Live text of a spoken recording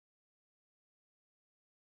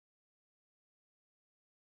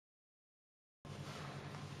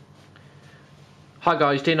Hi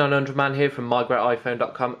guys, D900Man here from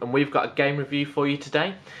mygreatiphone.com, and we've got a game review for you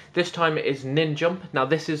today. This time it is NinJump. Now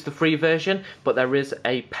this is the free version, but there is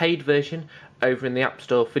a paid version over in the App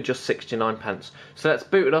Store for just 69p. So let's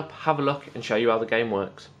boot it up, have a look and show you how the game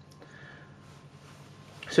works.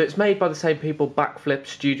 So it's made by the same people, Backflip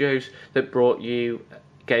Studios, that brought you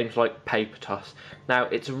games like Paper Toss. Now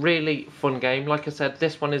it's a really fun game. Like I said,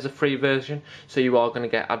 this one is a free version, so you are going to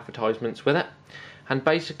get advertisements with it. And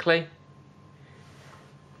basically,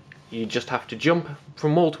 you just have to jump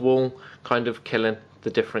from wall to wall, kind of killing the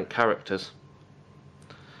different characters.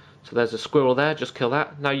 So there's a squirrel there, just kill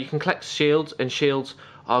that. Now you can collect shields, and shields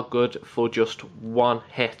are good for just one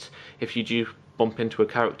hit if you do bump into a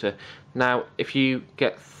character. Now if you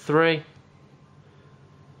get 3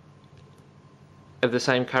 of the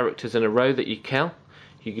same characters in a row that you kill,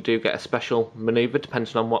 you do get a special maneuver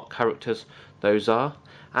depending on what characters those are.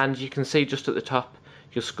 And you can see just at the top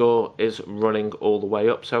your score is running all the way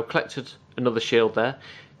up. So I've collected another shield there.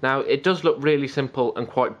 Now it does look really simple and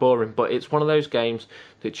quite boring, but it's one of those games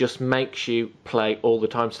that just makes you play all the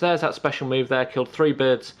time. So there's that special move there, killed 3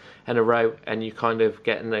 birds in a row, and you kind of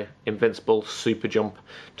get in the invincible super jump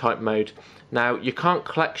type mode. Now you can't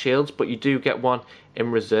collect shields, but you do get one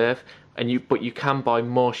in reserve, but you can buy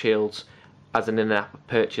more shields as an in-app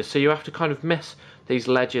purchase. So you have to kind of miss these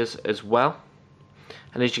ledges as well.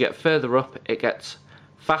 And as you get further up, it gets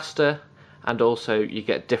faster, and also you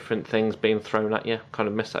get different things being thrown at you. Kind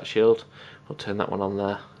of miss that shield. I'll turn that one on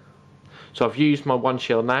there. So I've used my one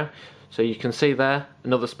shield now, so you can see there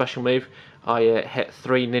another special move. I hit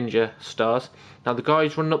 3 ninja stars. Now the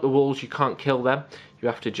guys running up the walls, you can't kill them, you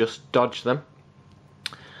have to just dodge them.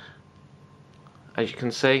 As you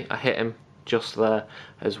can see, I hit him just there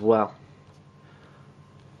as well.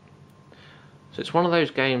 So it's one of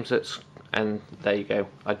those games that's, and there you go,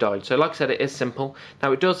 I died. So like I said, it is simple.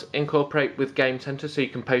 Now it does incorporate with Game Center, so you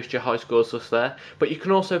can post your high scores just there, but you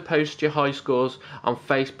can also post your high scores on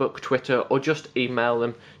Facebook, Twitter, or just email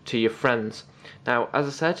them to your friends. Now as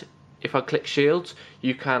I said, if I click shields,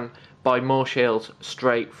 you can buy more shields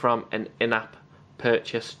straight from an in-app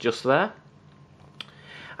purchase just there.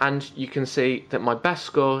 And you can see that my best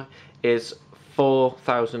score is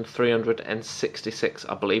 4,366,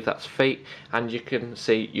 I believe that's feet, and you can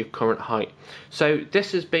see your current height. So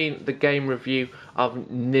this has been the game review of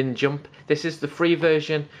NinJump. This is the free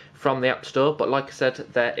version from the App Store, but like I said,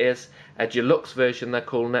 there is a deluxe version, they're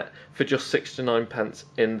calling it, for just 69p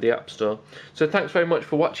in the App Store. So thanks very much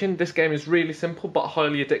for watching. This game is really simple but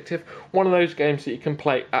highly addictive. One of those games that you can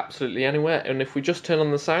play absolutely anywhere, and if we just turn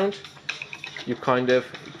on the sound, you kind of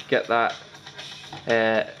get that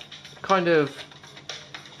kind of,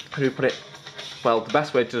 how do you put it? Well, the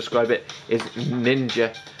best way to describe it is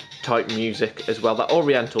ninja type music as well, that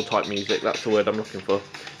oriental type music, that's the word I'm looking for.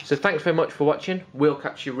 So thanks very much for watching. We'll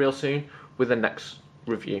catch you real soon with the next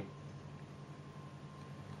review.